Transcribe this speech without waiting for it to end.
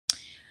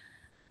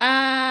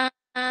Uh,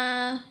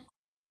 uh,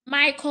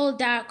 Michael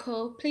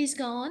Darko, please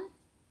go on.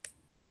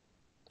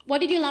 What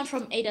did you learn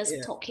from Ada's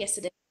Yeah. talk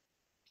yesterday?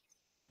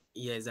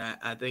 Yes,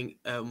 I think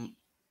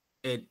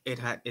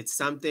it's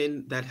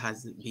something that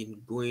has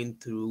been going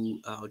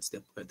throughout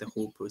the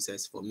whole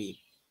process for me.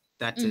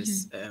 That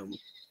is, Mm-hmm.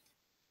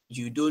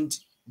 you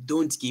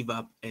don't give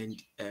up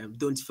and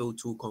don't feel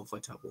too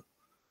comfortable,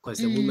 because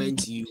the Mm-hmm.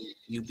 moment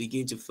you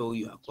begin to feel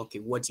you are okay,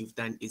 what you've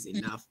done is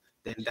enough,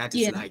 then that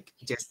is Yeah. like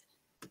just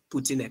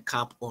putting a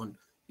cap on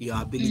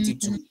your ability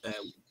to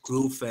Mm-hmm.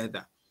 grow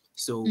further.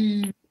 So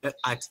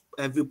at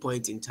every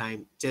point in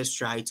time, just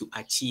try to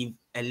achieve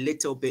a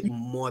little bit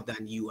more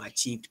than you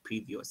achieved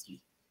previously.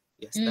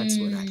 Yes, that's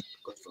what I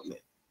Mm-hmm. got from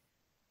it.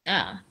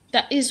 Ah,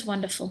 that is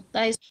wonderful.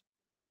 That is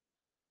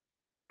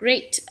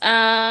great.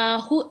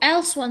 Who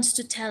else wants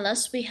to tell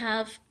us? We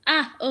have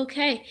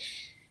okay.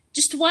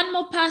 Just one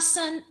more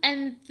person,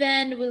 and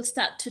then we'll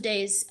start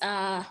today's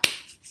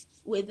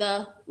with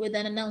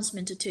an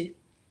announcement or two.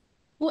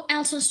 Who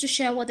else wants to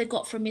share what they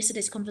got from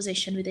yesterday's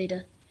conversation with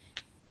Ada?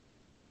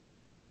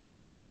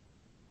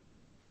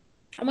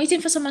 I'm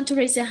waiting for someone to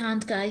raise their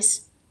hand,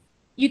 guys.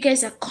 You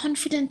guys are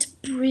confident,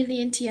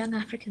 brilliant young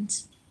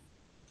Africans.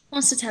 Who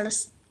wants to tell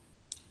us?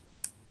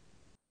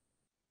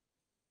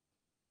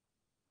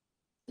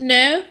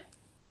 No?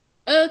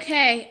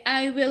 Okay,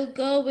 I will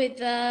go with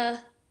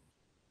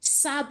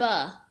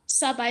Saba.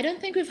 Saba, I don't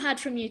think we've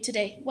heard from you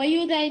today. Were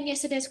you there in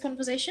yesterday's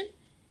conversation?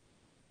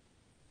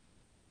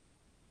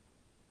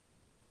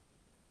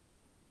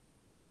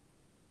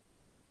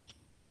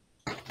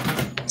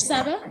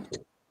 Saba?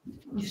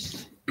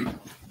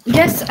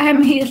 Yes,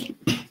 I'm here.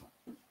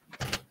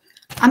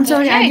 I'm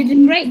sorry, I Okay,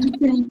 didn't great.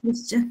 answer any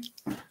question.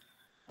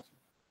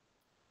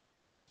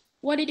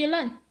 What did you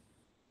learn?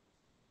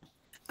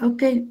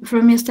 Okay,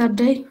 from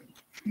yesterday,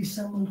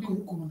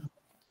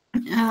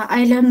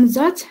 I learned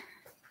that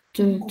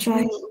to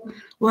try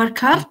work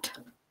hard,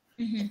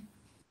 Mm-hmm.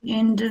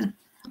 and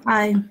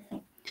I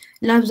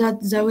love that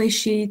the way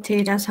she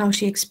told us how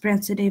she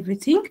experienced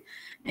everything,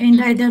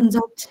 and I learned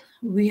that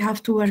we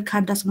have to work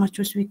hard as much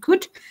as we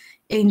could,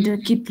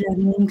 and keep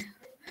learning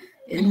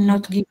and Mm-hmm.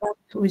 not give up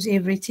with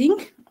everything.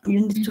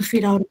 You need to Mm-hmm.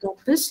 fill our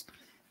gaps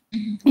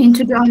Mm-hmm. and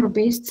to do our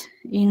best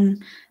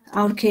in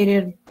our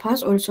career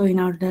path, also in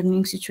our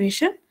learning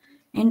situation.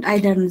 And I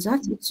learned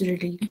that it's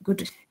really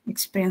good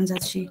experience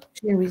that she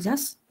shared with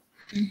us,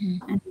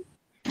 Mm-hmm. and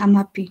I'm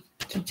happy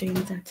to join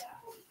that.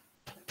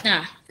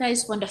 That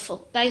is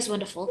wonderful. That is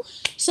wonderful.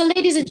 So,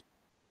 ladies and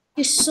gentlemen, thank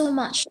you so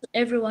much to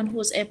everyone who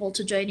was able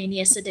to join in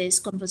yesterday's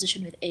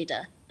conversation with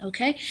Ada.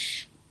 Okay.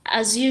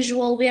 As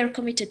usual, we are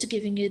committed to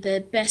giving you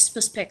the best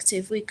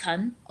perspective we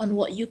can on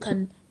what you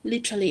can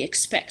literally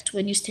expect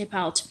when you step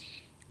out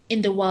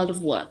in the world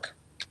of work.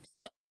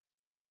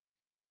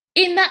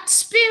 In that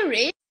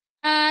spirit,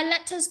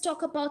 let us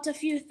talk about a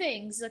few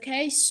things,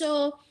 okay?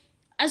 So,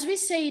 as we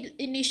said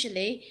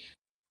initially,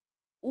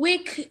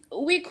 week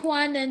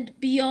one and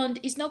beyond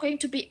is not going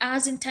to be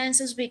as intense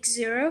as week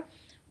zero.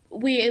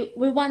 We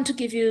want to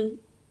give you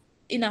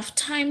enough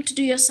time to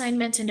do your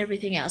assignments and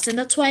everything else, and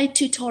that's why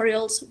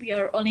tutorials we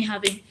are only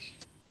having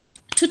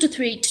 2 to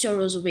 3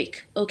 tutorials a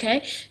week.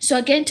 Okay, so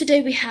again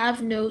today we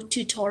have no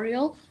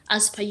tutorial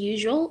as per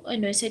usual. I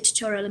know I said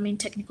tutorial, I mean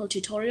technical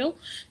tutorial.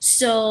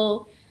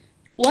 So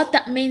what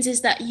that means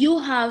is that you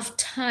have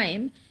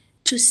time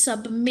to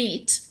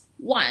submit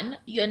one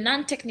your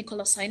non-technical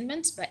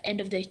assignments by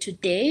end of day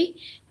today.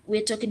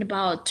 We're talking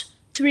about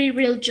 3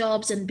 real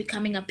jobs and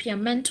becoming a peer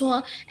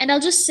mentor, and I'll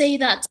just say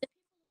that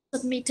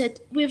submitted,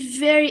 we're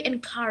very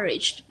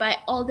encouraged by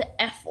all the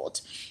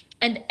effort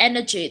and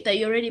energy that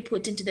you already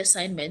put into the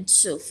assignment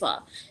so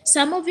far.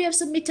 Some of you have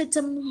submitted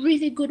some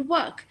really good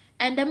work,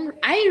 and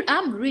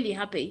I'm really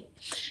happy.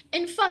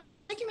 In fact,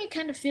 making me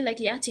kind of feel like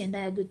Yati and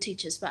I are good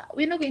teachers, but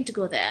we're not going to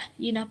go there.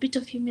 You know, a bit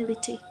of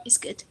humility is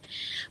good.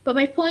 But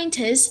my point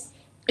is,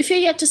 if you're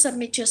yet to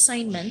submit your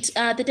assignment,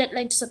 the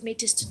deadline to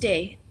submit is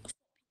today.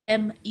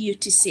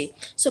 MUTC.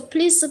 So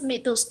please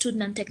submit those two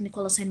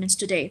non-technical assignments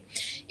today.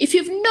 If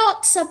you've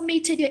not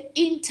submitted your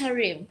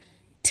interim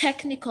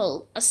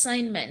technical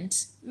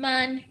assignment,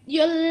 man,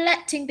 you're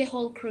letting the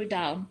whole crew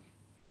down.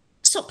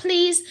 So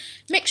please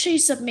make sure you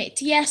submit.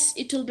 Yes,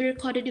 it will be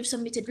recorded if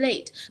submitted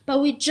late,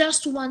 but we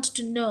just want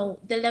to know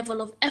the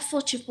level of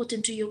effort you've put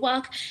into your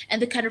work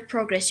and the kind of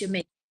progress you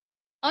make.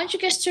 I want you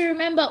guys to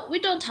remember we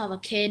don't have a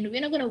cane.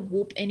 We're not going to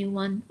whoop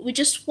anyone.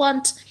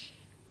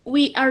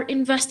 We are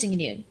investing in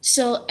you.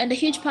 So, and a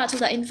huge part of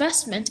that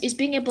investment is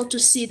being able to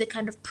see the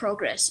kind of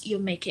progress you're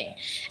making.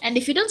 And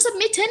if you don't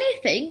submit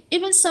anything,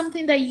 even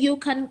something that you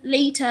can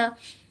later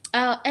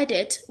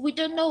edit, we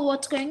don't know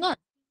what's going on.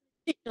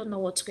 We don't know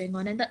what's going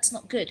on, and that's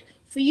not good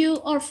for you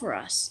or for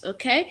us.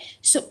 Okay,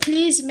 so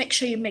please make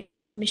sure you make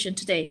submission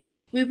today.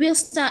 We will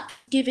start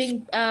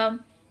giving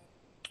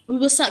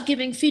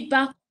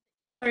feedback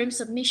on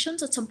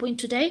submissions at some point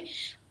today,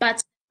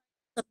 but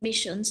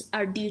submissions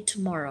are due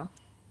tomorrow.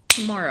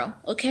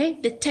 Okay,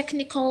 the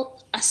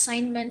technical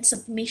assignment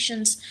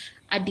submissions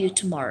are due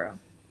tomorrow.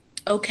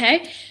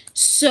 Okay,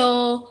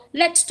 so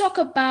let's talk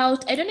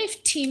about, I don't know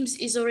if Teams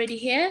is already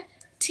here.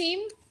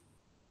 Team?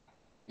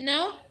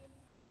 No?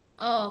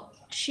 Oh,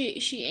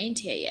 she ain't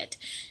here yet.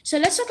 So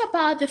let's talk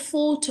about the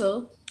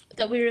photo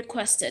that we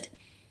requested.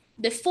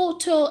 The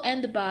photo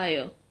and the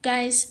bio.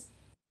 Guys,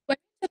 we're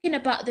talking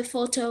about the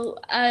photo.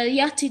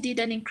 Yati did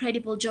an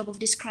incredible job of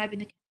describing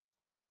the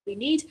we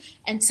need,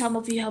 and some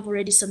of you have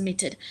already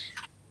submitted.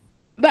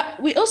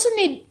 But we also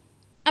need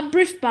a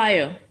brief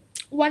bio,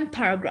 one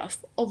paragraph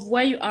of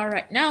where you are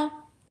right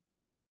now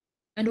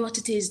and what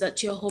it is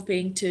that you're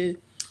hoping to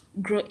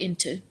grow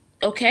into.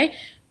 Okay,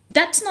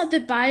 that's not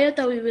the bio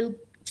that we will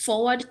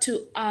forward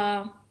to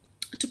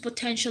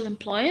potential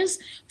employers.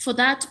 For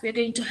that, we're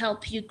going to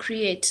help you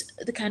create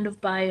the kind of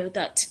bio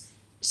that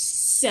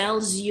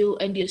sells you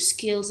and your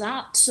skills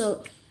out.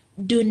 So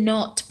do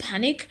not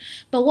panic.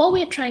 But what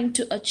we're trying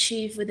to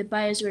achieve with the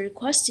bios we're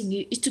requesting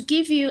you is to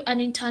give you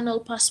an internal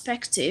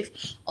perspective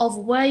of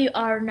where you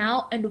are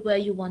now and where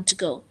you want to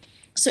go.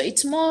 So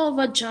it's more of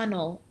a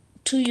journal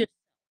to you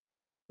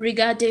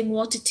regarding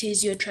what it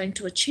is you're trying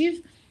to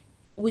achieve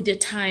with your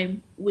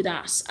time with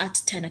us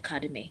at 10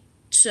 Academy.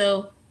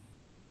 So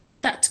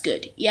that's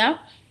good. Yeah.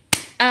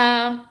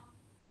 Uh,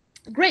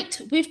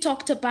 Great. We've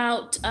talked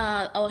about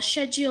our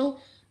schedule.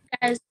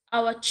 As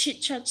our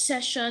chit chat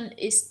session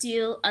is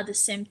still at the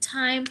same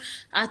time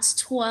at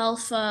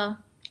 12 uh,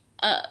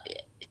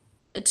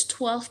 at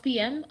 12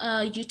 p.m.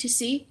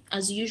 UTC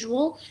as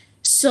usual.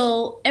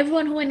 So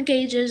everyone who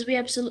engages, we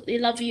absolutely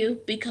love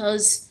you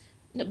because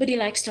nobody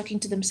likes talking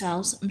to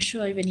themselves. I'm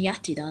sure even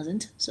Yati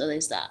doesn't. So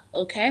there's that.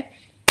 Okay.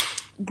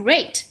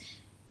 Great.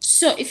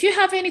 So if you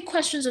have any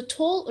questions at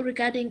all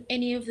regarding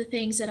any of the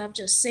things that I've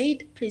just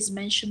said, please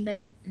mention them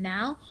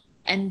now,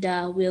 and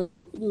we'll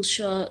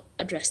sure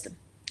address them.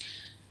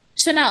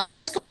 So now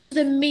let's go to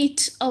the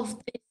meat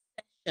of this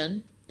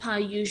session, per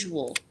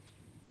usual.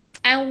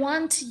 I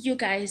want you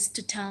guys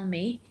to tell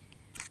me,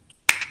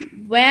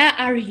 where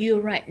are you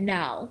right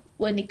now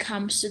when it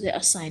comes to the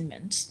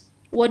assignments?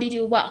 What did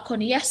you work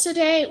on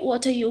yesterday?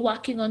 What are you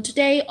working on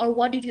today? Or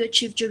what did you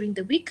achieve during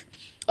the week?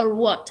 Or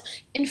what?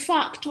 In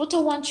fact, what I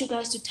want you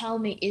guys to tell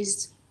me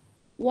is,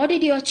 what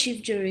did you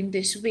achieve during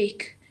this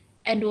week?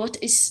 And what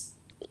is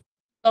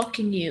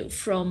blocking you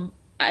from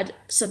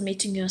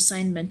submitting your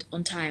assignment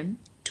on time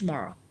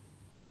tomorrow?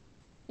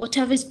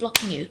 Whatever is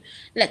blocking you,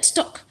 let's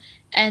talk.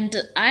 And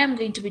I am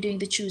going to be doing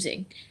the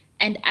choosing.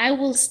 And I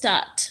will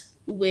start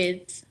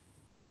with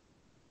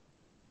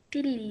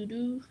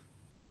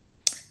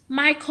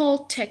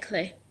Michael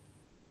Tekle.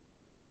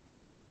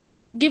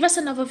 Give us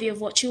an overview of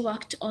what you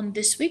worked on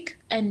this week,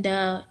 and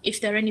if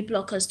there are any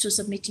blockers to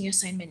submitting your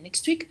assignment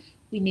next week,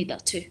 we need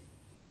that too.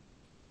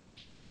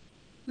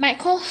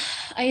 Michael,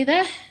 are you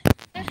there?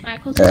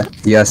 Michael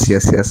Tekle?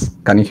 Yes.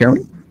 Can you hear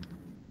me?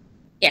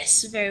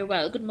 Yes, very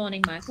well. Good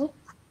morning, Michael.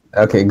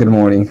 Okay, good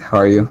morning. How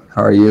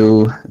are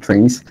you,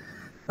 trains?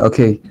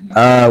 Okay.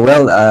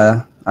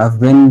 I've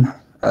been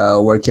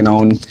working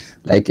on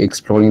like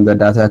exploring the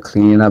data,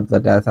 cleaning up the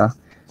data,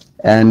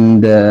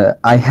 and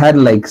I had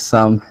like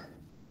some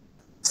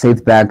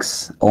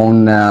setbacks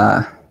on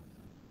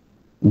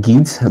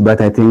Git,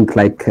 but I think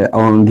like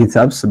on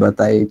GitHubs, but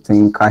I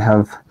think I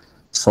have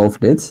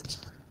solved it.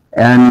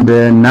 And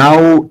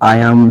now I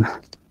am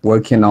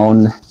working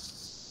on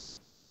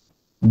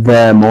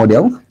the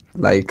model,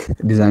 like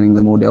designing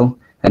the model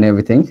and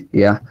everything.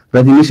 Yeah,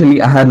 but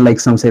initially I had like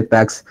some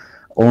setbacks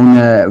on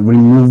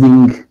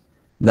removing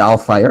the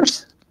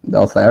outliers.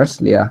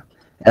 Yeah,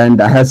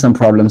 and I had some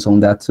problems on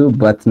that too.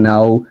 But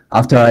now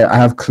after I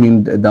have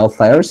cleaned the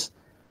outliers,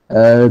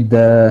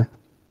 the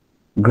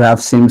graph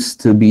seems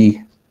to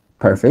be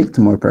perfect,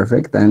 more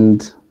perfect,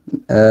 and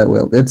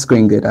well, it's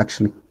going good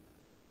actually.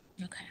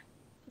 Okay,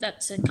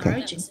 that's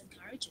encouraging.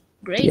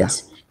 Great. Yeah.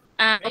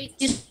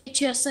 You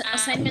submit your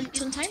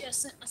assignment on time?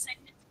 Yes,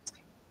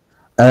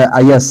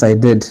 I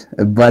did,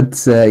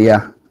 but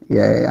yeah.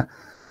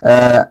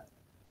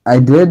 I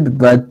did,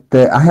 but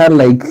I had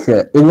like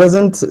it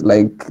wasn't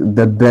like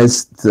the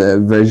best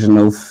version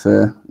of.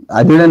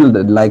 I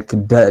didn't like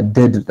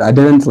did I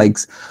didn't like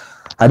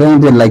I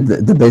didn't did like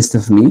the best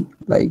of me.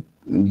 Like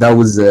that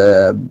was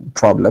a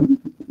problem,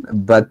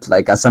 but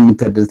like I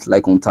submitted it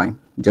like on time,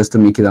 just to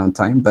make it on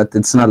time. But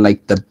it's not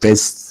like the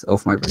best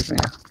of my version.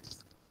 Yeah.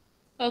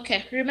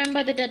 Okay,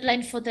 remember the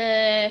deadline for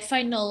the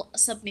final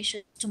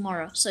submission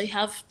tomorrow, so you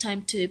have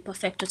time to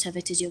perfect whatever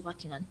it is you're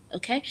working on.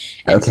 Okay,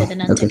 and for the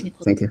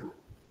non-technical. Thank you.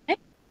 Okay?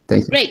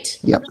 Thank you. Great.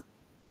 Yep.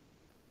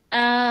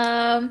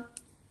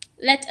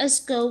 Let us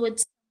go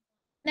with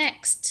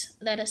next.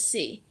 Let us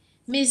see.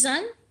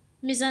 Mizan,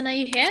 are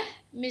you here?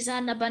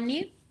 Mizan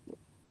Abani?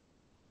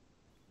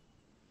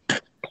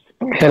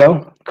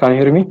 Hello, can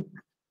you hear me?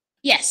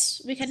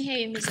 Yes, we can hear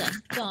you, Mizan.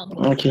 Go on.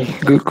 Okay,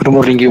 good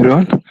morning,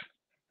 everyone.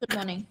 Good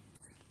morning.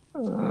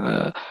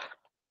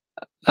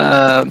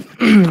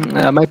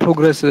 My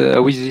progress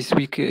with this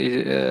week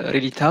is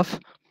really tough.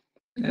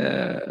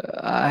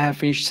 I have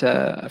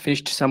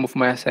finished some of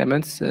my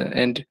assignments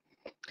and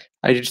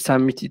I did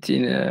submit it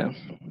in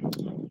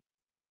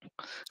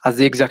at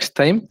the exact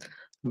time,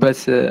 but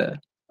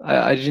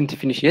I didn't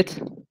finish yet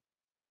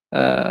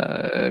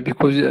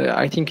because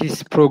I think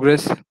it's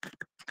progress.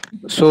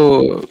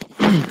 So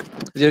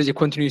there is a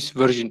continuous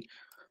version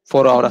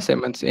for our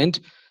assignments, and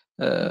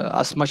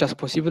as much as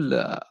possible,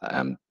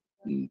 I'm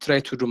try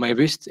to do my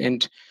best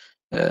and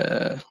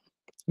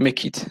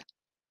make it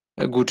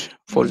good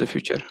for the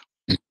future.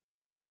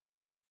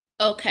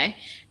 Okay.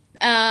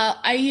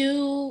 Are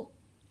you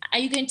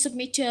going to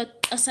submit your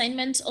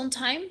assignments on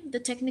time, the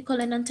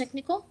technical and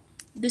non-technical,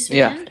 this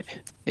weekend?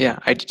 Yeah,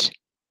 I did.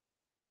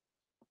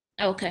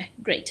 Okay,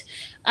 great.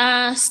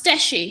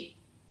 Steshi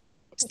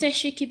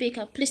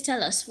Kibika, please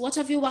tell us, what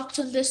have you worked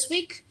on this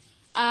week?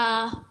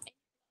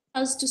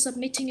 As to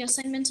submitting your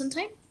assignments on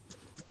time?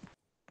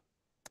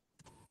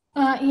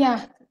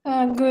 Yeah,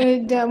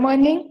 good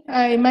morning.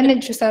 I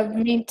managed to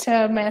submit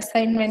my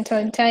assignment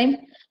on time.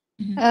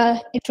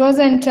 It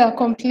wasn't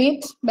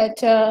complete,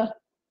 but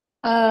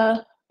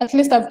at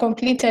least I've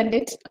completed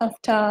it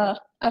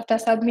after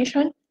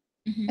submission.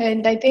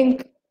 And I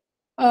think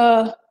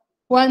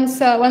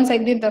once I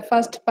did the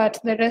first part,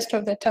 the rest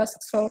of the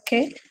tasks were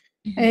okay.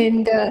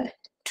 And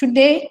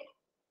today,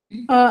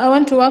 I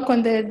want to work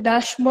on the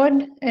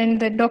dashboard and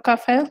the Docker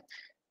file,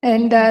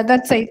 and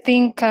that's I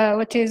think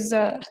what is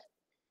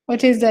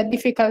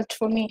difficult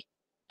for me.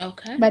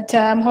 Okay. But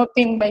I'm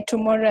hoping by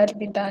tomorrow I'll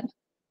be done.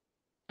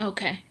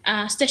 Okay.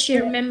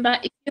 Stacia, remember,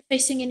 if you're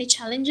facing any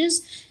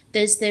challenges,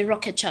 there's the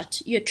Rocket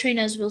Chat. Your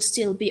trainers will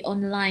still be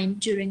online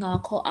during our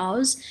core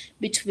hours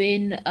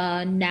between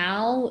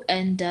now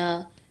and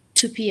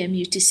 2 p.m.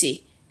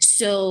 UTC.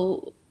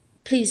 So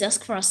please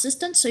ask for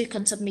assistance so you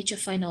can submit your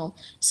final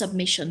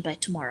submission by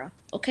tomorrow.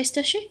 Okay,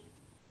 Stacia?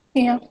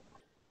 Yeah.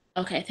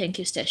 Okay, thank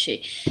you, Stacia.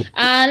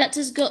 Let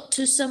us go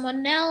to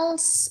someone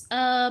else.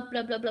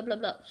 Blah, blah, blah, blah,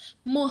 blah.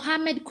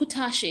 Mohammed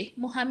Kutashi.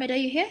 Mohammed, are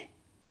you here?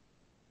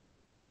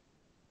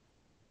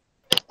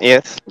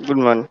 Yes, good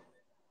morning.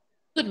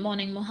 Good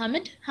morning,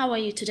 Mohammed. How are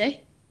you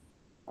today?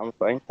 I'm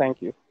fine,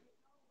 thank you.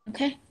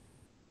 Okay,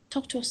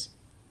 talk to us.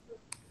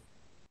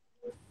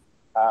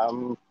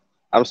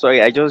 I'm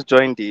sorry, I just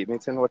joined the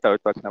meeting. What are we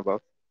talking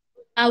about?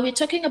 We're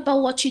talking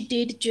about what you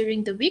did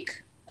during the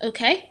week,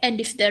 okay? And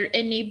if there are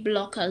any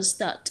blockers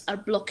that are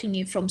blocking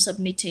you from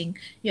submitting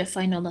your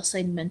final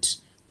assignment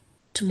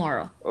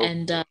tomorrow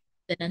and the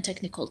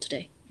non-technical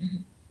today.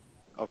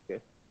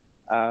 Okay.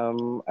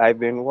 I've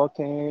been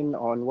working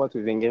on what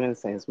we've been given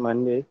since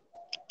Monday.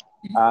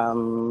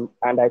 And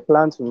I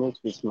plan to meet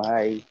with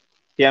my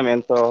peer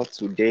mentor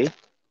today,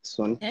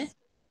 soon,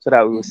 so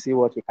that we will see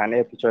what we can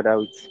help each other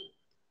with.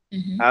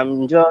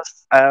 I'm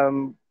just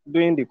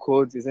doing the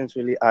codes isn't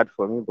really hard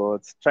for me,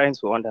 but trying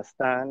to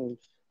understand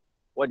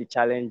what the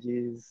challenge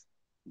is,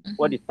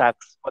 what the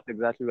tasks, what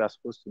exactly we are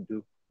supposed to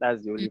do.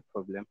 That's the only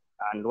problem.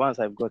 And once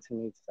I've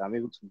gotten it, I'm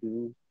able to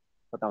do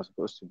what I'm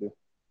supposed to do.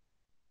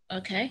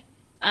 Okay.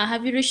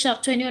 Have you reached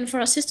out to anyone for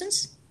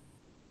assistance?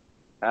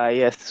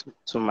 Yes,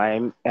 to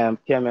my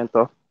peer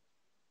mentor.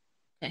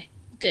 Okay,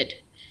 good.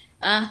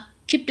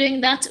 Keep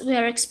doing that. We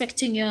are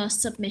expecting your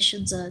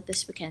submissions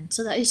this weekend,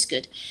 so that is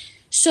good.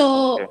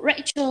 So,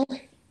 Rachel,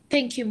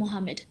 thank you,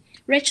 Mohammed.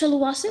 Rachel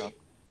Uwase?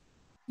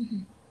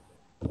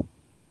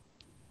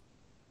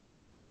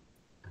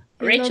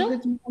 Rachel? Hello,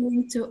 good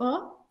morning to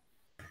all.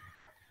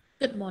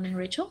 Good morning,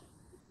 Rachel.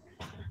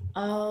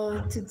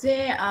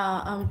 Today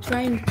I'm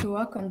trying to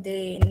work on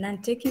the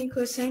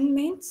non-technical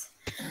assignments.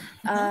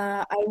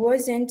 I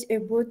wasn't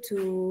able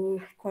to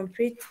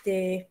complete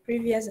the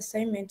previous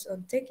assignments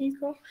on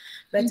technical,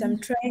 but I'm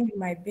trying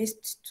my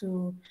best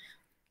to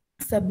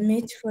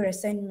submit for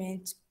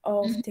assignment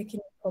of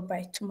technical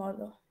by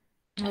tomorrow.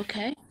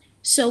 Okay.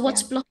 So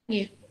what's blocking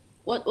you?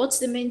 What's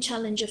the main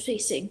challenge you're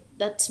facing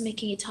that's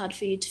making it hard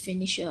for you to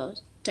finish your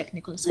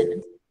technical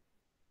assignment?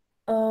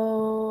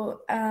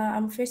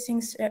 I'm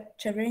facing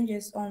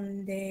challenges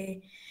on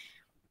the.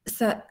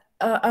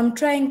 I'm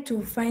trying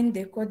to find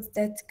the codes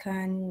that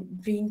can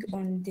bring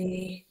on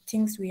the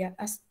things we are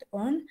asked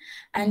on,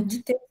 and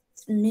it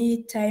takes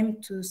me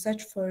time to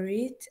search for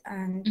it,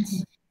 and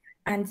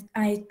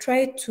I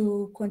try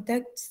to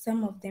contact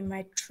some of them,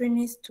 my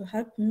trainees, to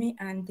help me,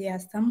 and they are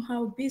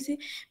somehow busy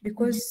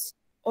because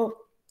of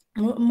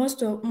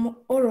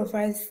all of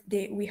us,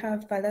 we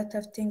have a lot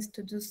of things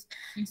to do,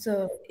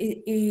 so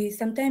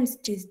sometimes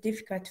it is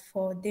difficult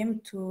for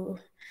them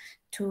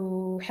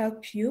to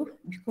help you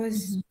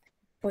because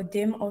for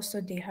them also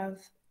they have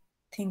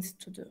things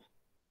to do.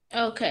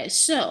 Okay,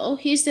 so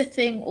here's the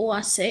thing,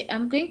 Oase.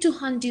 I'm going to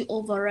hand you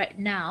over right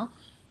now.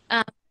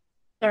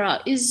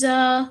 Is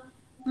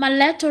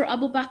Malet or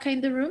Abubakar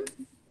in the room?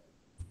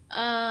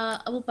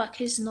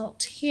 Abubakar is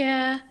not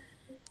here.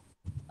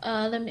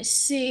 Let me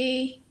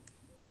see.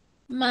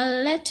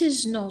 Malet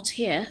is not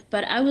here,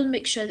 but I will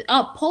make sure.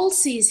 Oh,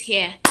 Palsy is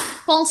here.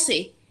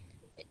 Palsy,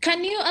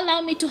 can you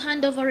allow me to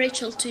hand over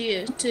Rachel to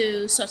you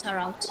to sort her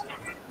out?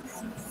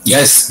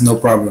 Yes, no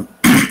problem.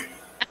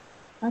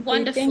 Okay,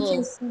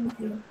 Wonderful. Thank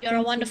you. You're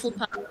a wonderful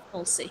partner,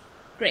 Palsy.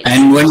 Great.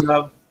 And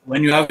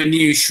when you have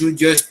any issue,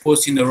 just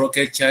post in the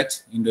Rocket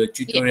chat in the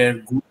tutorial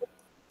group.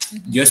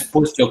 Just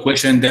post your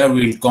question there.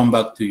 We'll come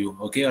back to you.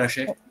 Okay,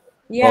 Rashid?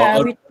 Yeah,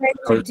 Or, we try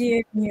to or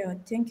DM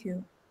you. Thank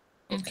you.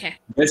 Okay.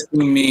 just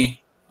ping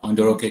me on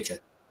the rocket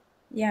chat.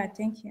 Yeah,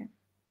 thank you.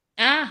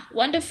 Ah,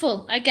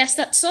 wonderful. I guess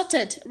that's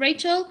sorted.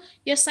 Rachel,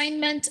 your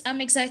assignment, I'm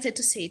excited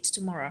to see it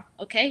tomorrow,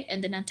 okay?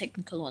 And the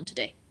non-technical one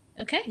today,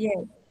 okay?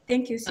 Yeah,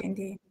 thank you,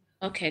 Cindy.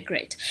 Okay,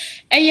 great.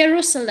 Hey,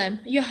 Jerusalem,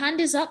 your hand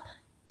is up.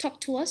 Talk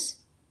to us.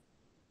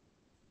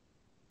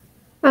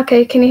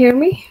 Okay, can you hear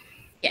me?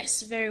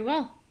 Yes, very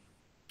well.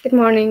 Good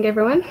morning,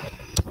 everyone.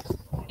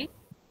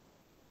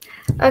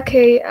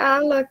 Okay, I'd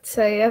like to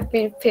say I've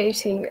been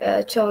facing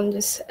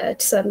challenges to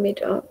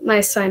submit my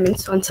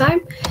assignments on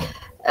time.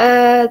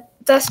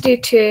 That's due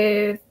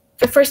to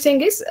the first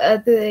thing is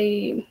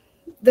the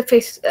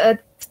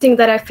thing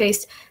that I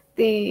faced,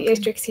 the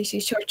electricity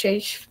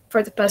shortage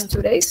for the past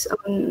 2 days.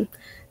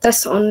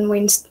 That's on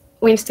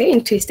Wednesday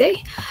and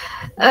Tuesday.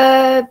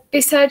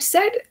 Besides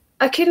that,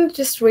 I couldn't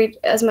just read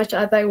as much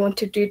as I want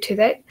to do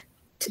today,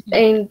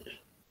 and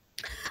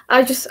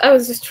I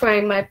was just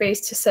trying my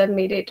best to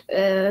submit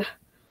it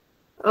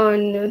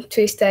on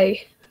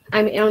Tuesday.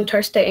 I mean on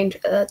Thursday and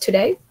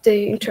today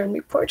the intern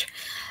report.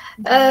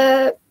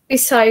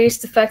 Besides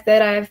the fact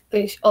that I've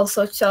been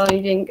also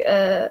challenging,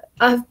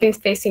 I've been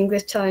facing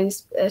the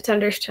challenge to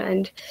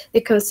understand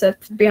the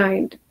concept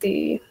behind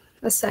the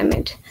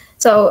assignment.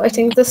 So I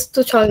think those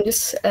two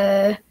challenges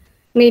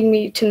made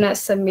me to not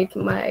submit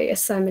my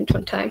assignment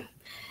on time,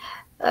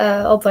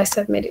 although I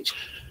submitted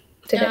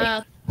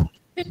today.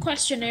 Quick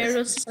question,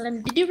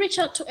 Jerusalem. Did you reach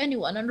out to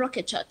anyone on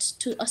Rocket Chat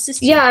to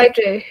assist you? Yeah, I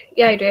do.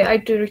 Yeah, I do. I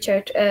do reach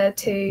out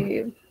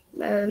to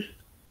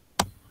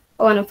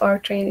one of our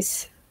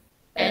trainees.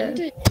 And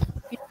you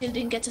still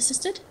didn't get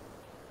assisted?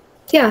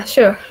 Yeah,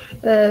 sure.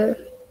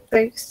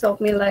 They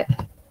told me like.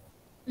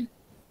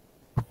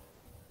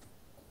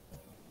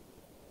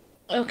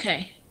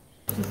 Okay.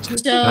 So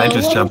Can I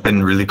just jump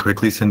in really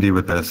quickly, Cindy,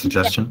 with a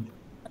suggestion?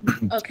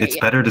 Yeah. Okay, It's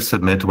better to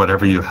submit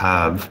whatever you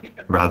have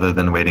rather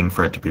than waiting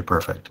for it to be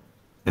perfect.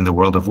 In the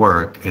world of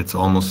work, it's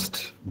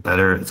almost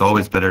better. It's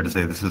always better to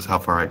say, this is how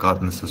far I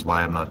got and this is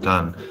why I'm not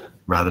done,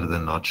 rather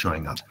than not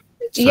showing up.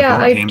 So Yeah,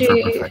 don't I aim do.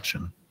 for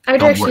perfection. I do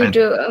Don't actually worry.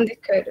 do on the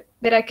code,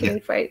 but I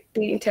couldn't write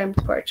the intern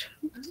report.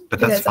 But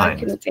that's because I fine.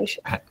 couldn't finish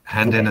it.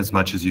 Hand in as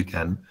much as you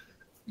can,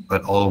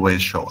 but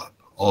always show up.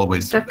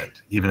 Always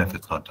submit, even if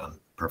it's not done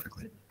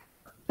perfectly.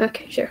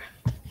 Okay, sure.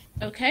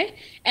 Okay,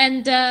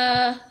 and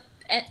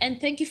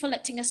thank you for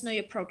letting us know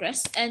your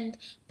progress. And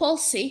Paul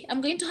C,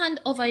 I'm going to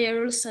hand over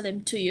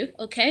Jerusalem to you.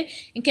 Okay,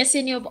 in case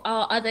any of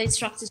our other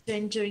instructors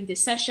join during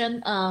this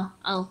session,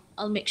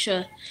 I'll make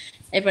sure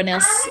everyone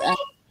else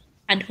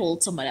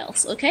handhold someone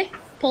else. Okay,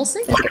 Paul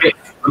C.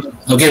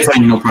 Okay,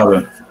 fine, no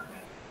problem.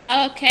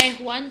 Okay,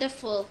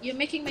 wonderful. You're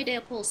making my day,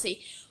 Paul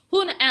C.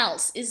 Who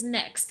else is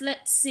next?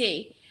 Let's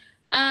see.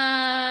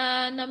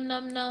 I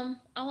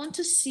want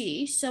to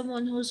see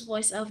someone whose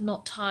voice I've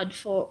not heard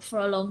for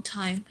a long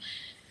time.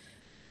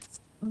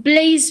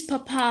 Blaze,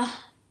 Papa.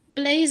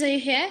 Blaze, are you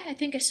here? I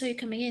think I saw you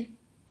coming in.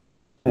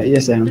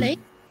 Yes, I am. Blaze?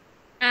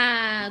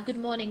 Good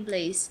morning,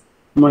 Blaze.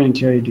 Good morning,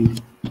 how are you doing?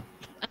 I'm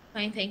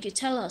fine, thank you.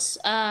 Tell us,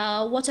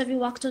 what have you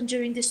worked on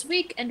during this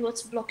week and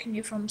what's blocking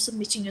you from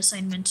submitting your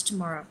assignment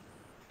tomorrow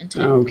and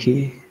today?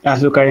 Okay.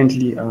 So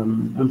currently,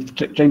 I'm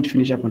trying to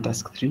finish up on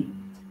task 3.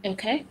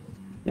 Okay.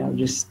 Yeah,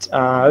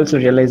 I also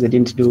realized I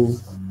didn't do,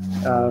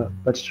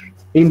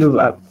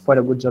 quite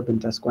a good job in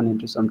task 1 and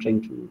 2, so I'm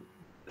trying to,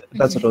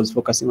 that's what I was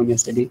focusing on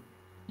yesterday,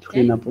 to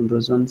clean up on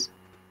those ones.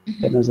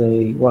 Then as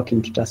I work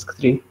into task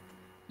 3,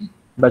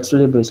 but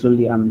slowly by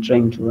slowly, I'm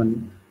trying to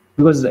run,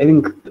 because I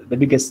think the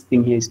biggest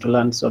thing here is to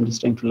learn, so I'm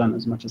just trying to learn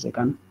as much as I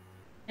can.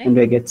 Okay. And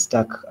where I get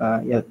stuck,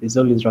 there's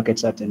always Rocket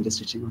Chat and just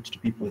reaching out to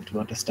people to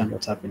understand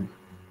what's happening.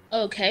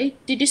 Okay.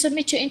 Did you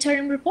submit your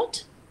interim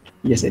report?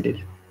 Yes, I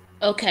did.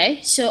 Okay,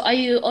 so are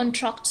you on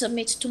track to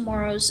submit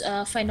tomorrow's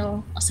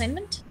final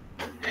assignment?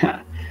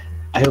 I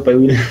hope I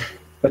will,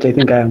 but I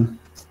think I am.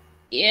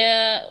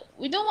 Yeah,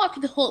 we don't work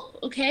with the hope,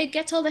 okay?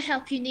 Get all the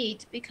help you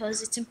need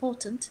because it's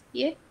important,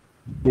 yeah?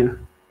 Yeah.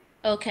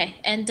 Okay,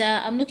 and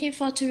I'm looking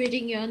forward to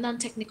reading your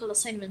non-technical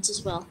assignments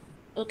as well,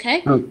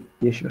 okay? Oh,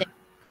 yeah, sure.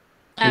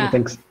 Okay,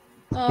 thanks.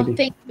 Oh,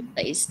 thank you,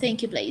 Blaze.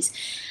 Thank you, Blaze.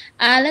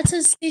 Let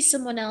us see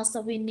someone else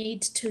that we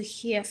need to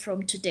hear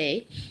from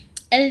today.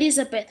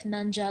 Elizabeth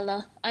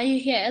Nanjala. Are you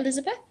here,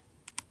 Elizabeth?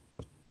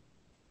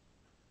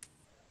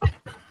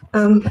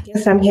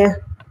 Yes, I'm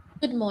here.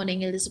 Good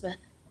morning, Elizabeth.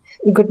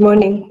 Good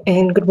morning,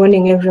 and good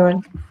morning,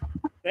 everyone.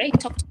 Great.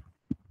 Talk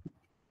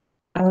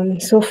to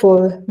So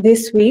for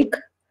this week,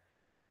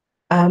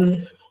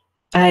 I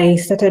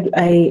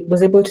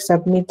was able to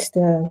submit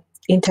the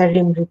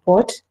interim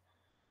report,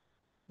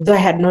 though I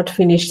had not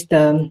finished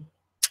the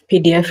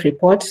PDF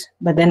report,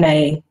 but then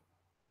I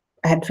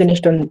had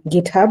finished on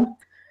GitHub.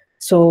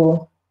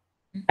 So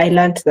I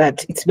learned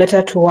that it's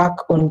better to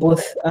work on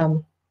both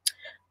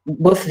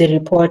the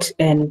report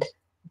and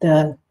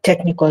the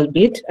technical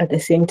bit at the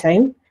same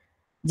time,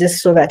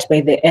 just so that by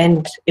the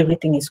end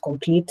everything is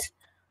complete.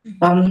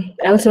 I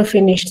also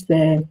finished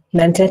the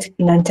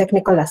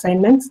non-technical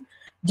assignments,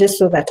 just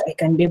so that I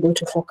can be able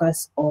to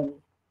focus on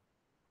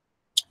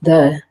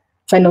the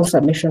final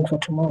submission for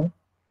tomorrow.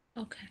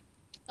 Okay.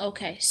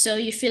 Okay. So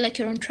you feel like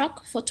you're on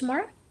track for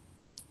tomorrow,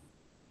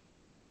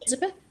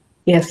 Elizabeth?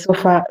 Yes, so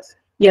far.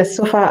 Yes,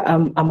 so far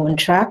I'm on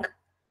track.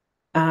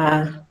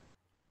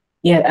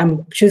 Yeah,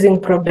 I'm choosing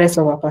progress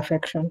over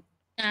perfection.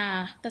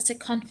 That's a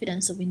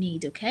confidence that we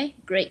need. Okay,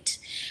 great.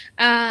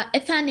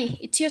 Ethani,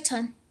 it's your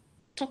turn.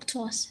 Talk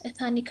to us,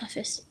 Ethani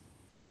Kafis.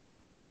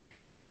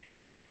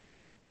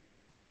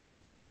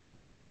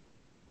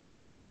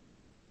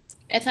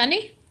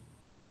 Ethani?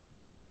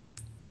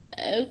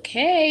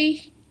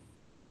 Okay.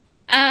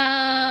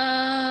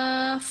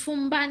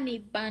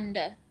 Fumbani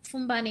Banda.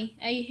 Fumbani,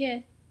 are you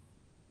here?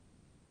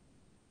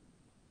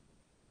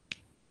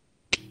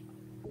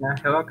 Yeah,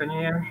 hello, can you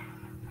hear me?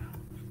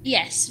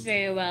 Yes,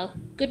 very well.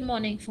 Good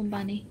morning,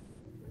 Fumbani.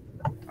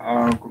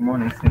 Good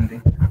morning,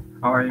 Cindy.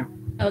 How are you?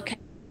 Okay,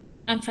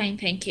 I'm fine,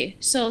 thank you.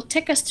 So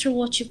take us through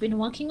what you've been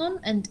working on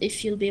and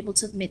if you'll be able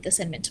to submit the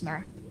assignment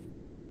tomorrow.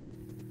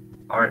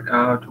 All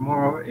right,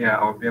 tomorrow, yeah,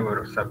 I'll be able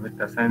to submit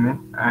the assignment,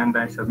 and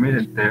I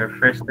submitted the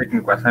first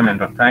technical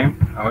assignment on time,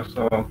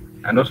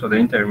 and also the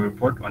interim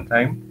report on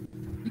time,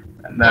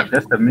 and I've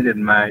just submitted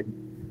the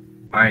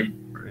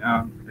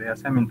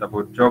assignment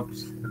about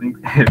jobs, I think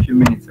a few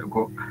minutes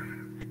ago.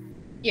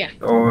 Yeah.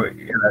 So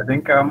yeah, I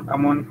think I'm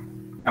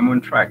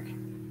on track.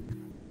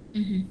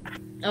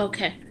 Mm-hmm.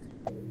 Okay.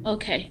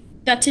 Okay.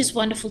 That is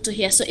wonderful to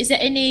hear. So is there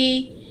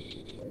anything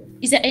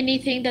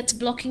that's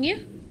blocking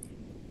you?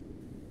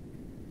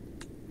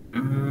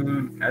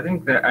 I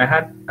think that I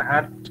had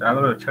a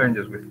lot of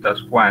challenges with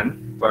task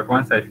 1, but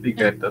once I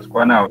figured task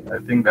 1 out, I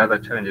think the other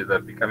challenges are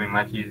becoming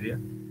much easier.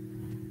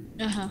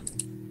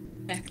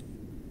 Okay.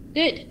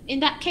 Good. In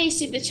that case,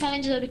 if the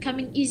challenges are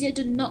becoming easier,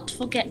 do not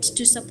forget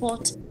to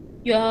support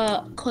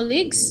your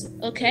colleagues,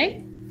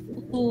 okay,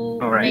 who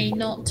may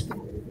not be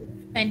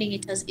finding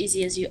it as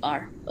easy as you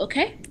are,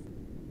 okay?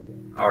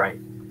 All right.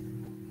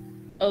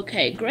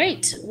 Okay,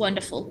 great.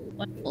 Wonderful.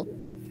 Wonderful.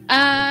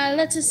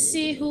 Let us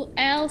see who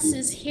else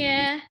is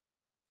here.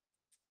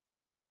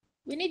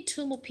 We need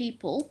 2 more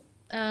people.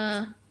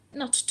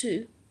 Not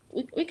 2.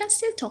 We can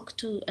still talk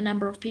to a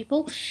number of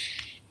people.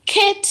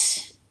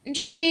 Kate,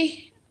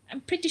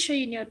 I'm pretty sure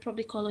you know I'd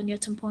probably call on you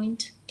at some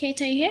point.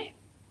 Kate, are you here?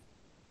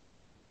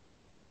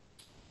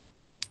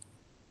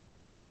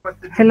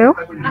 Hello?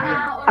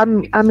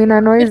 I'm in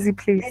a noisy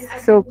place.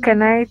 So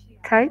can I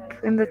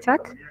type in the chat?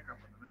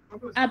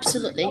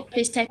 Absolutely.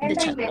 Please type in the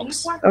chat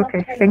box.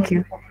 Okay, thank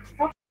you.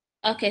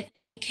 Okay.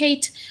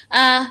 Kate,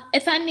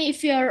 Ethani,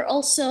 if you're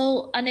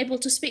also unable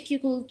to speak, you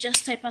could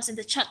just type us in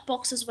the chat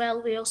box as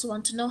well. We also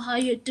want to know how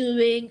you're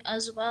doing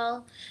as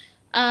well.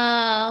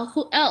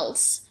 Who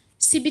else?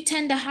 CB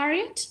Tender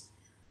Harriet?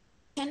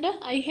 Tender,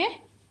 are you here?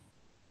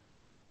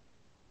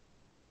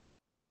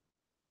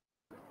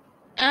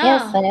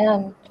 Yes, I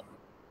am.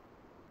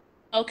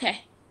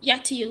 Okay.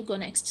 Yati, you'll go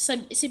next. So,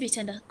 CB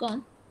Tender, go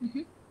on.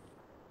 Mm-hmm.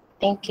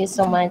 Thank you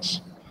so much.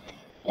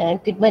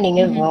 Good morning,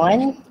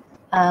 everyone.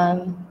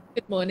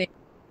 Good morning.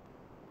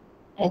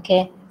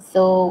 Okay,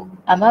 so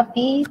I'm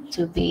happy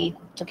to be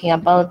talking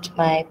about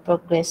my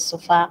progress so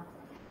far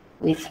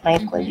with my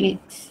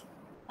colleagues.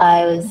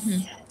 I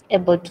was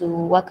able to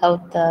work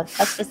out the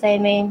first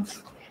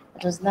assignment.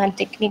 It was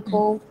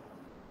non-technical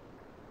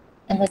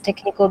and the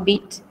technical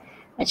bit.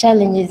 My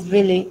challenge is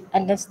really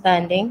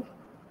understanding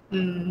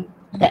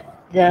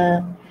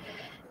the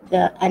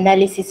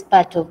analysis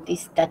part of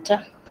this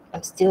data.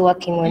 I'm still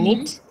working on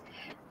it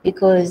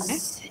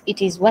because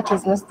it is what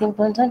is most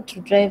important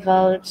to drive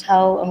out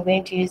how I'm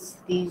going to use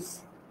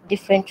these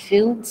different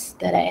fields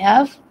that I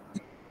have.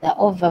 There are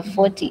over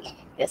 40.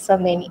 There's so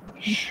many.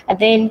 And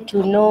then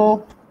to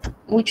know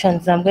which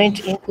ones I'm going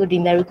to include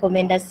in the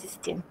recommender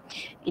system.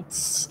 It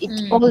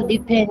all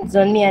depends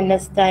on me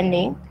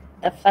understanding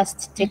the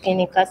first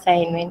technical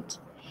assignment.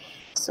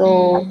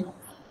 So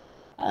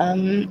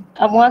I'm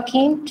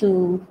working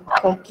to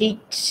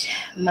complete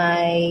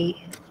my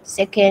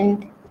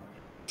second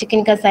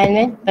technical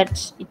assignment,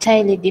 but it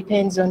highly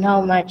depends on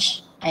how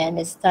much I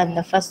understand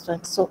the first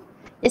one. So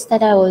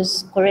yesterday I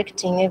was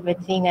correcting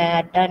everything I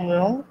had done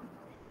wrong,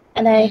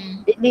 and I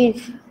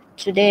believe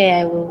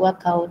today I will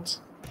work out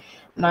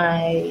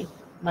my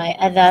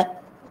other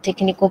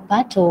technical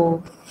part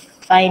of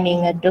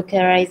finding a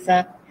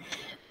Dockerizer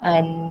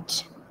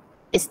and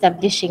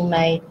establishing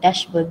my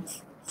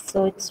dashboards.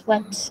 So it's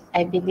what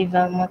I believe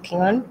I'm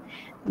working on.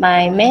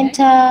 My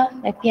mentor,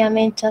 my peer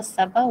mentor,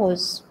 Saba,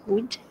 was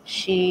good.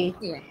 She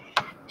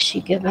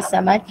gave me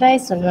some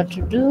advice on what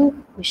to do.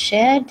 We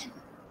shared,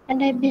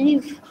 and I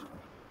believe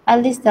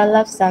at least I'll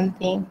have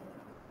something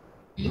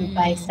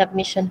by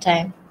submission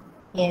time.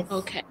 Yes.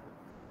 Okay.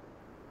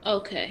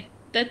 Okay.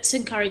 That's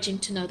encouraging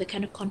to know the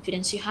kind of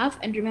confidence you have.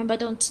 And remember,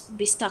 don't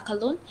be stuck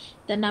alone.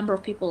 The number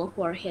of people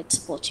who are here to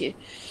support you.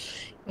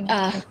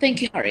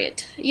 Thank you,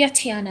 Harriet. Yeah,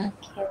 Tiana.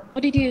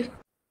 What did you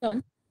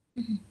done?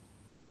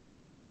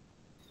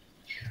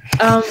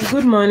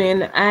 Good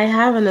morning. I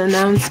have an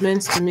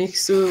announcement to make.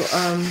 So,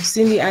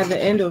 Cindy, at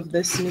the end of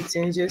this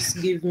meeting,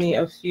 just give me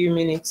a few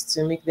minutes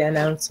to make the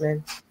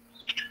announcement.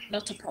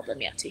 Not a problem,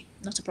 Yati.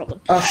 Not a problem.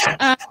 Okay.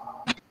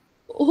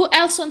 Who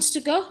else wants to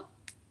go?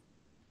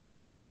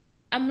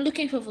 I'm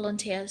looking for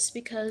volunteers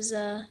because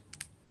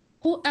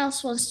who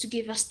else wants to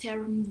give us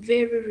their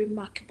very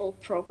remarkable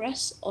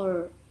progress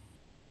or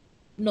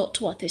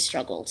noteworthy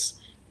struggles?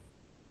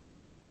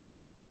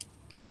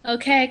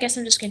 Okay, I guess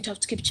I'm just going to have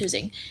to keep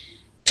choosing.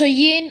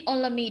 Toyin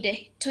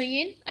Olamide.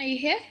 Toyin, are you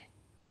here?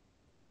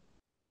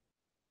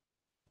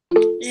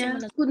 Yeah,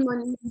 good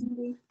morning.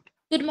 Cindy.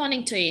 Good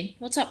morning, Toyin.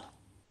 What's up?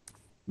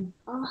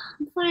 Oh,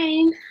 I'm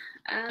fine.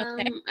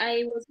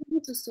 I was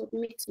able to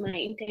submit my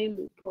interim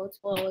report,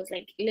 but I was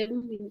like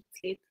 11 minutes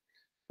late.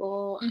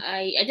 But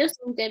I just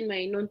submitted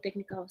my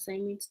non-technical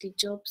assignments, the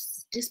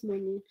jobs this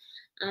morning,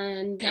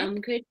 and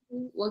I'm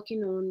currently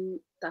working on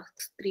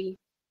task 3.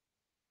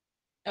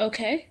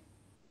 Okay.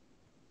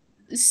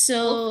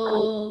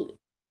 So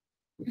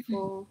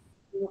for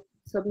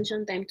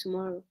submission time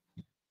tomorrow.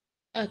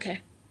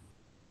 Okay.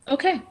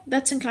 Okay,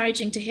 that's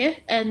encouraging to hear.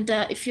 And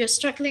if you're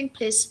struggling,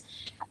 please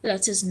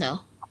let us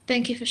know.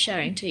 Thank you for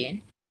sharing,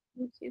 Tuyin.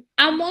 Thank you.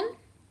 Amon?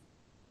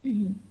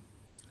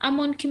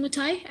 Amon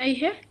Kimutai, are you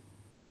here?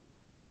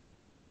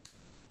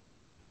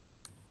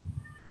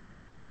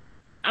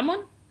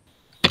 Amon?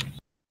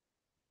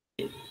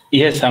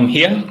 Yes, I'm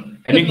here.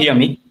 Can you hear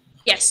me?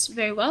 Yes,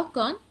 very well.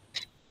 Go on.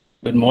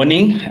 Good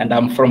morning, and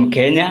I'm from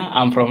Kenya.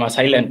 I'm from a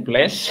silent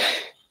place.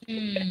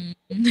 Yeah.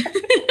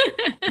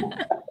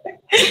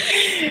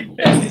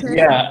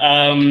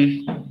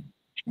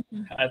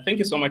 Thank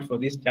you so much for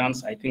this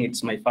chance. I think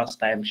it's my first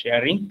time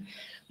sharing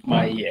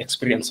my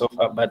experience so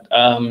far, but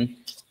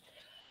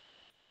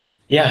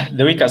yeah,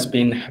 the week has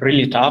been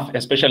really tough,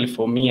 especially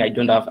for me. I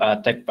don't have a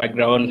tech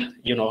background.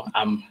 You know,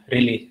 I'm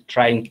really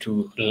trying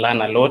to learn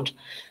a lot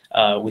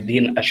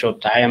within a short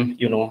time,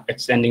 you know,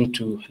 extending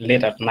to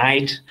late at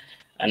night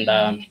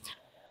and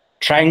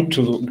trying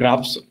to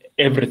grasp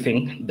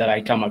everything that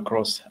I come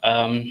across.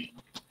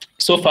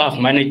 So far, I've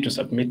managed to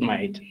submit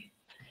my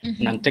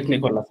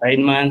non-technical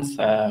assignments.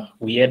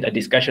 We had a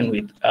discussion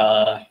with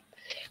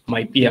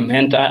my peer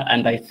mentor,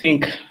 and I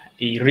think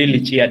he really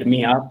cheered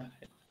me up.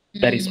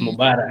 That is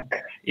Mubarak.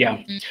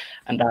 Yeah.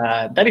 And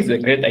that is a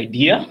great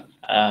idea.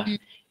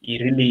 He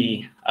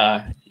really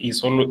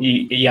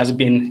he has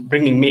been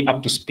bringing me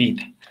up to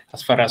speed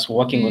as far as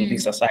working on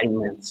these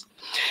assignments.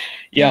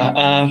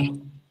 Yeah.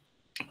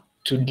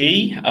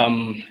 Today,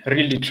 I'm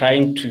really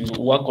trying to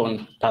work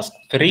on task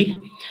 3.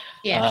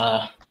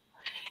 Yeah.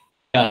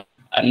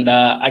 And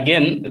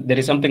again, there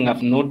is something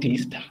I've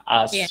noticed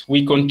as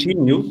we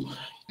continue,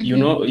 you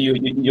know,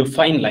 you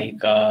find like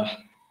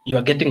you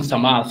are getting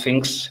some other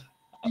things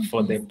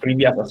for the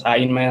previous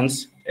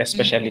assignments,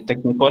 especially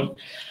technical,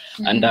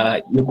 and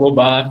you go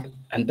back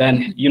and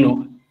then, you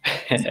know,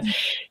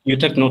 you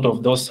take note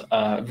of those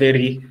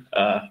very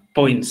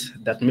points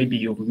that maybe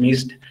you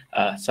missed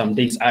some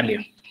days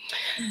earlier.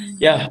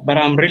 Yeah, but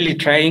I'm really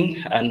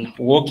trying and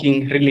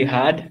working really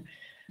hard.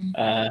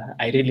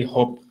 I really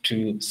hope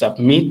to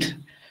submit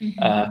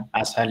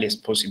as early as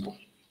possible.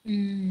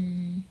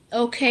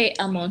 Okay,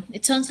 Amon.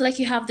 It sounds like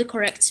you have the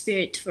correct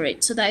spirit for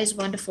it. So that is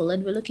wonderful.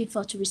 And we're looking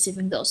forward to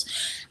receiving those.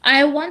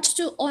 I want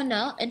to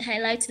honor and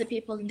highlight the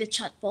people in the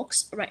chat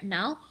box right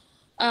now.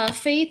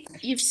 Faith,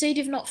 you've said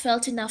you've not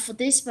felt enough for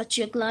this, but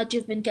you're glad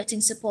you've been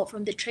getting support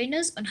from the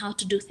trainers on how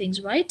to do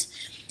things right.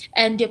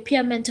 And your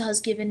peer mentor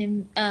has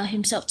given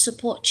himself to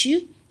support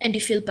you, and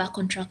you feel back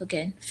on track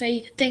again.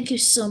 Faith, thank you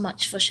so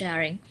much for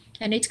sharing.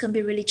 And it can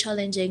be really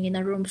challenging in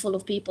a room full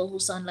of people who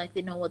sound like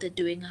they know what they're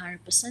doing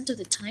 100% of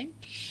the time.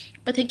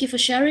 But thank you for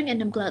sharing,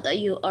 and I'm glad that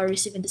you are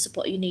receiving the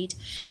support you need.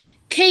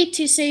 Kate,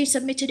 you say you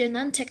submitted a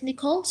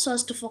non-technical so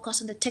as to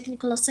focus on the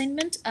technical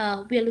assignment.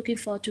 We are looking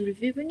forward to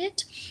reviewing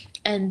it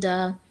and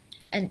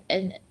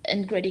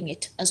grading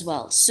it as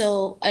well.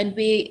 So, and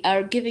we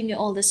are giving you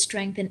all the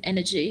strength and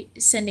energy,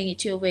 sending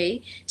it your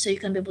way so you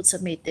can be able to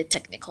submit the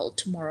technical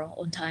tomorrow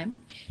on time.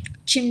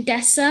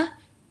 Chimdesa,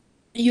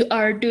 you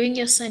are doing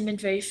your assignment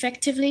very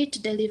effectively to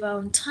deliver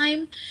on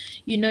time.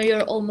 You know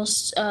you're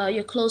almost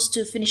you're close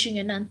to finishing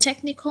your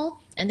non-technical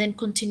and then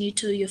continue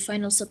to your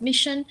final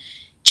submission.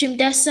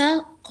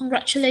 Chimdesa,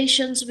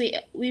 congratulations.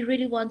 We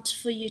really want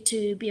for you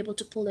to be able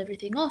to pull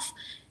everything off.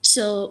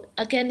 So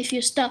again, if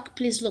you're stuck,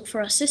 please look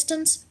for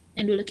assistance,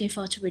 and we're looking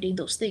forward to reading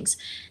those things.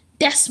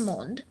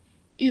 Desmond,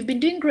 you've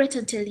been doing great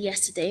until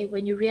yesterday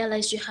when you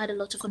realized you had a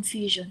lot of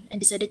confusion and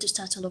decided to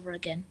start all over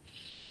again.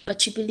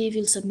 But you believe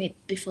you'll submit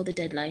before the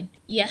deadline.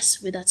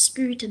 Yes, with that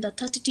spirit and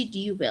that attitude,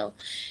 you will.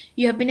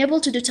 You have been able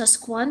to do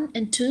task 1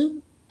 and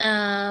 2.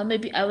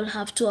 Maybe I will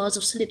have 2 hours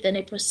of sleep, then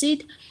I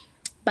proceed.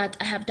 But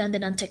I have done the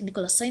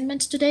non-technical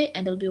assignments today,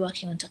 and I'll be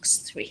working on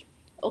task 3.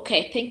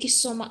 Okay, thank you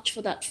so much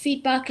for that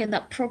feedback and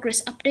that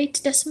progress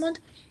update, Desmond.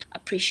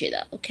 Appreciate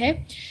that,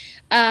 okay?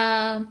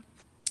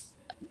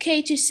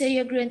 Kate, you say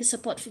you agree on the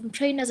support from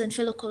trainers and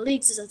fellow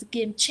colleagues is a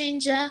game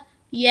changer.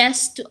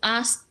 Yes, to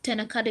us, 10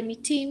 Academy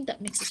team,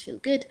 that makes us feel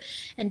good.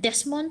 And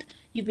Desmond,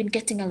 you've been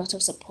getting a lot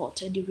of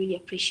support and you really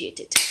appreciate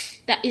it.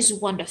 That is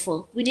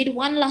wonderful. We need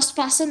one last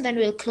person, then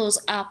we'll close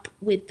up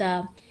with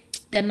the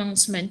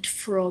announcement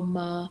from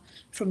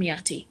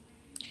Yati.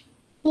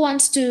 Who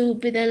wants to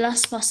be the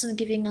last person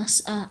giving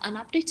us an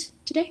update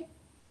today?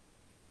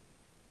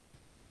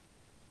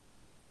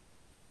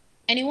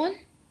 Anyone?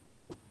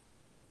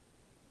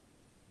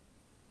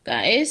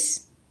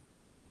 Guys?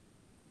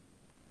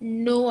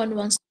 No one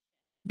wants to.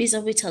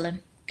 Bisa, we tell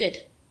him.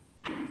 Good.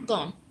 Go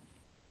on.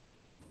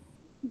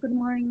 Good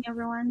morning,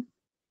 everyone.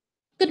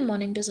 Good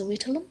morning, Bisa, we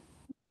tell him.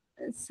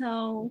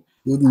 So,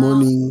 Good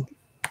morning.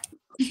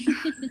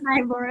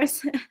 hi,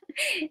 Boris.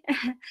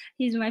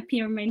 He's my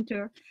peer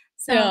mentor.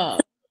 So, Yeah.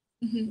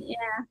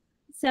 yeah.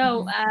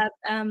 So,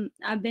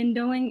 I've been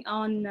doing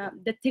on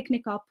the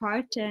technical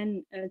part,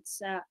 and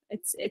it's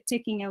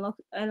taking a lot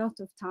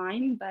of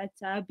time, but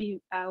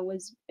I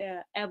was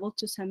able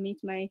to submit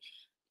my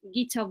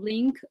GitHub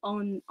link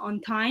on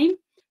time,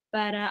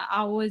 but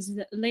I was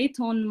late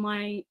on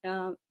my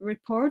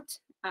report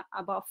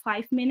about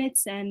 5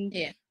 minutes, and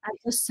I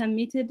just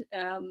submitted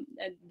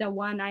the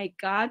one I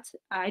got.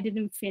 I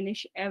didn't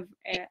finish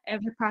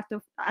every part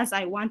of as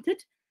I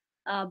wanted,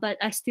 but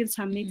I still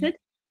submitted.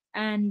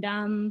 And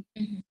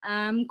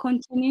I'm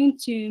continuing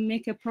to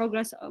make a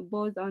progress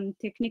both on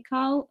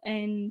technical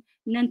and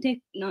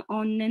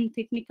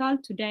non-technical.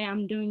 Today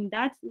I'm doing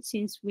that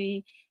since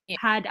we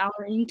had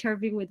our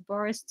interview with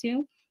Boris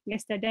too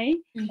yesterday.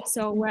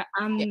 So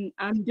I'm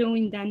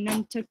doing the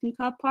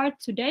non-technical part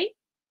today,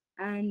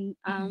 and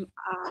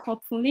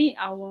hopefully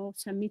I will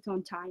submit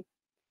on time.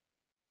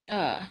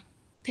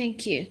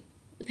 Thank you.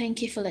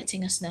 Thank you for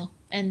letting us know.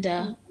 And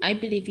I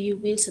believe you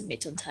will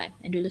submit on time,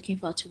 and we're looking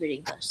forward to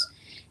reading those.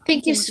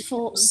 Thank you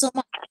for so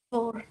much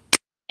for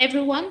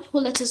everyone who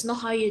let us know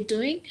how you're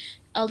doing,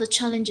 all the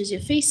challenges you're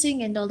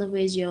facing, and all the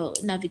ways you're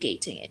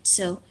navigating it.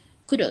 So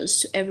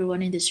kudos to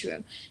everyone in this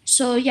room.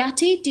 So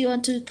Yati, do you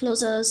want to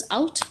close us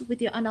out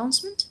with your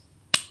announcement?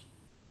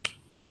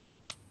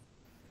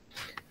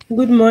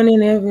 Good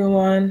morning,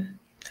 everyone.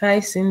 Hi,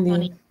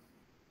 Cindy.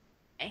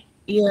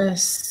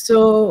 Yes,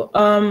 so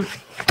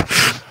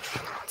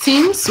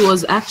Teams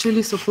was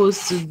actually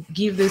supposed to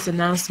give this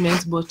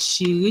announcement, but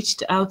she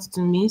reached out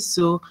to me,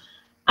 so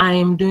I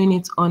am doing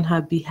it on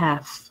her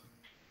behalf.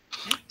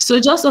 So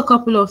just a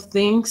couple of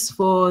things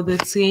for the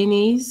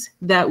trainees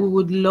that we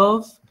would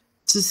love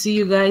to see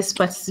you guys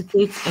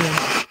participate in.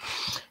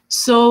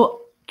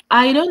 So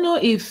I don't know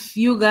if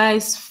you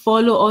guys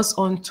follow us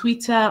on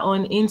Twitter,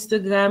 on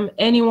Instagram.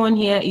 Anyone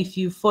here, if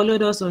you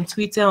followed us on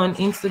Twitter, on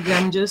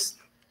Instagram, just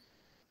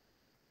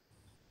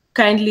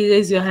kindly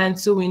raise your hand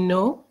so we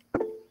know.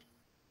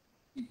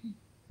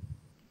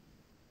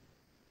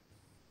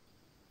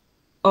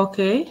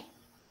 Okay.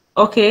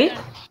 Okay.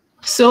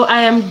 So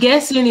I am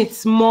guessing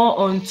it's more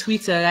on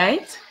Twitter,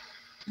 right?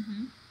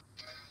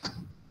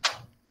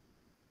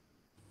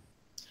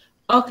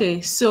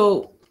 Okay,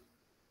 so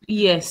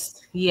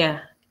yes, yeah.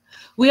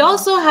 We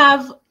also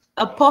have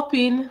a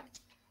pop-in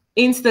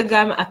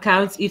Instagram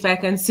account, if I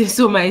can say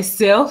so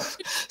myself.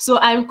 So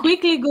I'm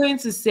quickly going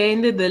to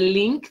send the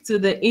link to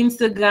the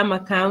Instagram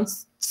account.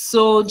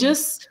 So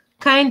just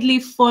kindly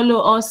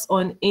follow us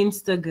on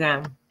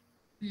Instagram.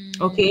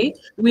 Okay,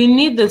 we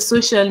need the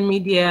social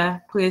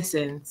media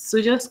presence. So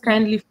just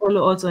kindly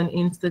follow us on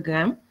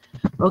Instagram.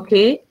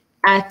 Okay,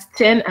 at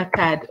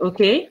 10acad.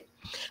 Okay.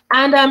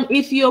 And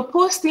if you're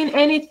posting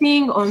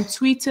anything on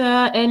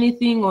Twitter,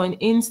 anything on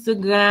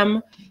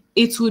Instagram,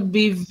 it would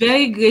be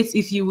very great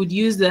if you would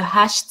use the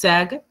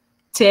hashtag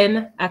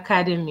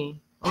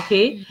 10academy.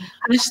 Okay,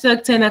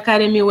 hashtag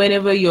 10academy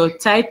whenever you're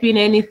typing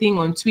anything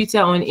on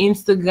Twitter, on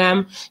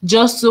Instagram,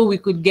 just so we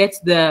could get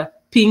the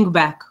ping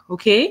back.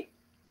 Okay.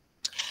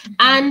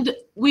 And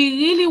we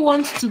really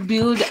want to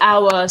build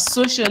our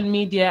social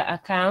media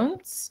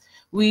accounts.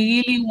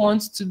 We really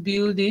want to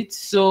build it.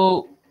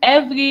 So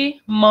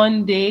every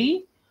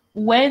Monday,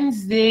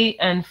 Wednesday,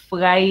 and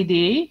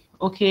Friday,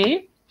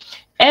 okay?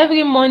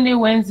 Every Monday,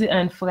 Wednesday,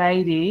 and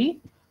Friday,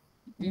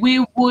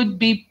 we would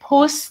be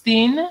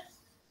posting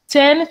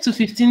 10 to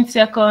 15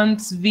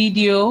 seconds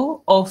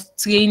video of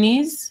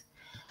trainees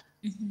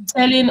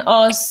telling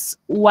us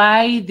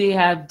why they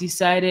have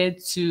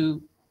decided to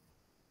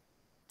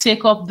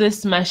take up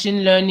this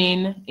machine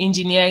learning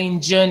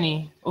engineering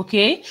journey.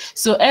 Okay,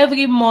 so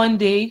every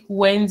Monday,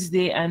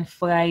 Wednesday, and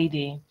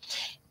Friday.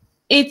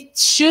 It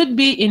should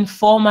be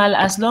informal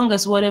as long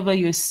as whatever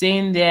you're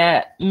saying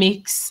there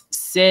makes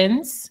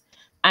sense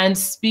and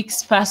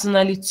speaks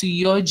personally to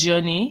your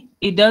journey.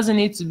 It doesn't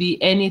need to be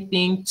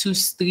anything too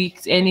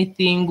strict,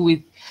 anything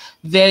with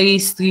very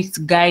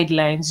strict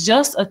guidelines.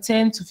 Just a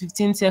 10 to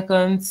 15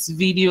 seconds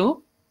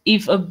video.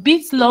 If a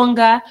bit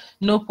longer,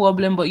 no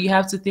problem, but you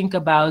have to think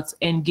about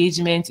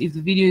engagement. If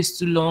the video is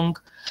too long,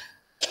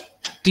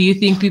 do you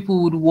think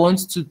people would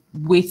want to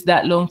wait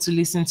that long to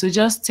listen? So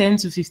just 10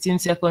 to 15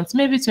 seconds,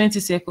 maybe 20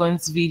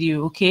 seconds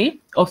video, okay,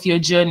 of your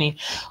journey.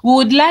 We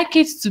would like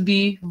it to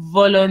be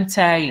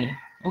voluntary,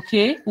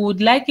 okay? We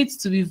would like it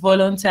to be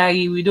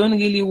voluntary. We don't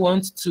really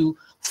want to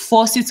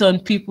force it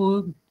on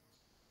people.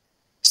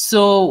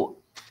 So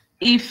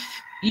if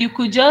you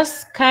could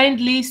just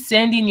kindly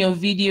send in your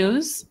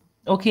videos,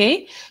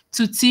 okay,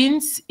 to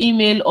Teen's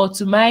email or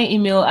to my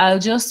email. I'll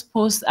just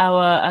post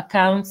our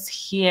accounts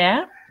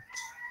here.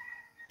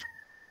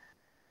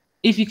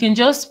 if you can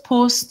just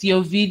post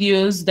your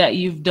videos that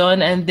you've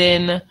done and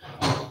then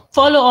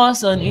follow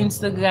us on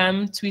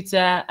Instagram,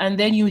 Twitter, and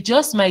then you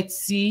just might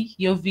see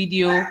your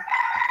video.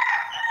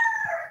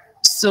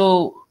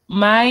 So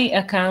my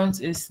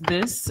account is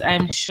this.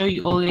 I'm sure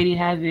you already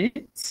have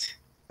it.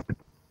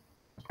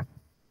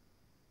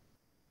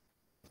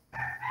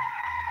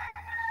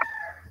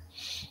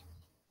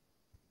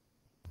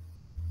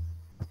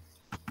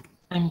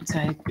 I'm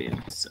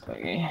typing,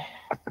 sorry.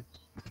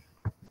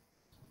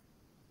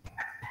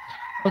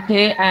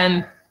 Okay,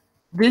 and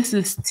this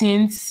is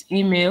Tint's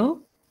email.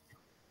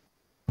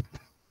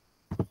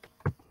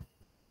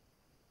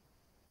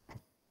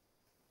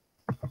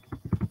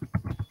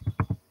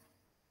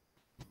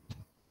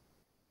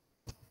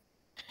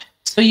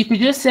 So you could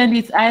just send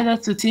it either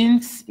to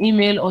Tint's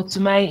email or to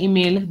my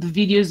email, the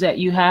videos that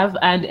you have,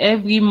 and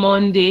every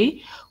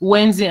Monday,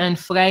 Wednesday, and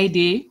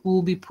Friday,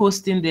 we'll be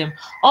posting them.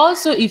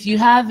 Also, if you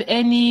have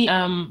any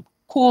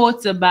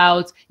quotes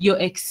about your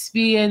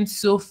experience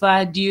so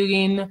far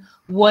during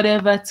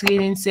whatever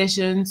training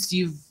sessions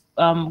you've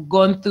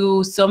gone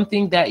through,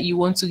 something that you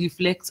want to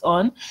reflect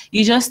on,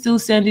 you just still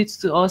send it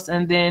to us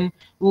and then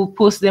we'll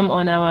post them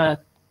on our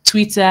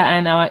Twitter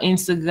and our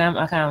Instagram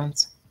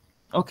account.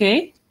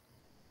 Okay?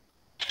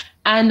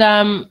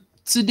 And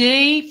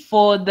today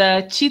for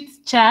the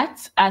chit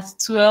chat at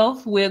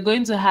 12, we're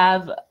going to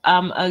have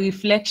a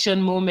reflection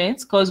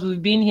moment because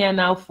we've been here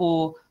now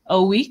for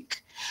a week.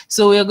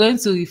 So we're going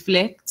to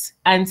reflect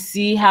and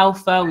see how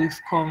far we've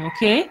come,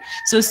 okay?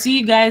 So see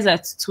you guys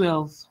at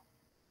 12.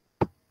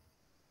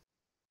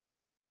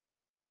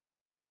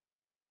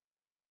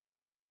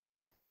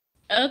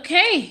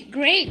 Okay,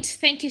 great.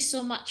 Thank you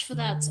so much for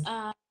that.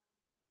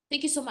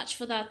 Thank you so much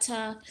for that,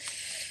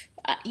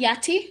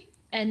 Yati.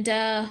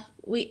 And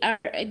we are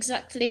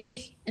exactly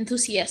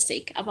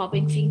enthusiastic about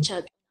being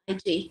featured on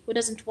IG. Who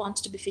doesn't want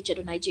to be featured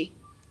on IG?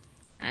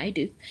 I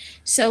do.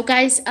 So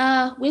guys,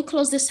 we'll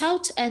close this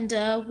out and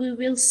we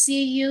will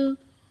see you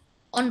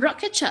on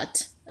Rocket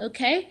Chat.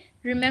 Okay?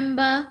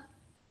 Remember,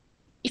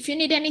 if you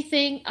need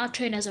anything, our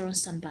trainers are on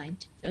standby.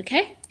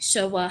 Okay?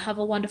 So have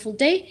a wonderful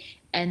day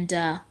and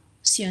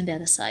see you on the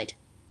other side.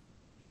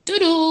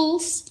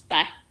 Doodles!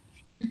 Bye.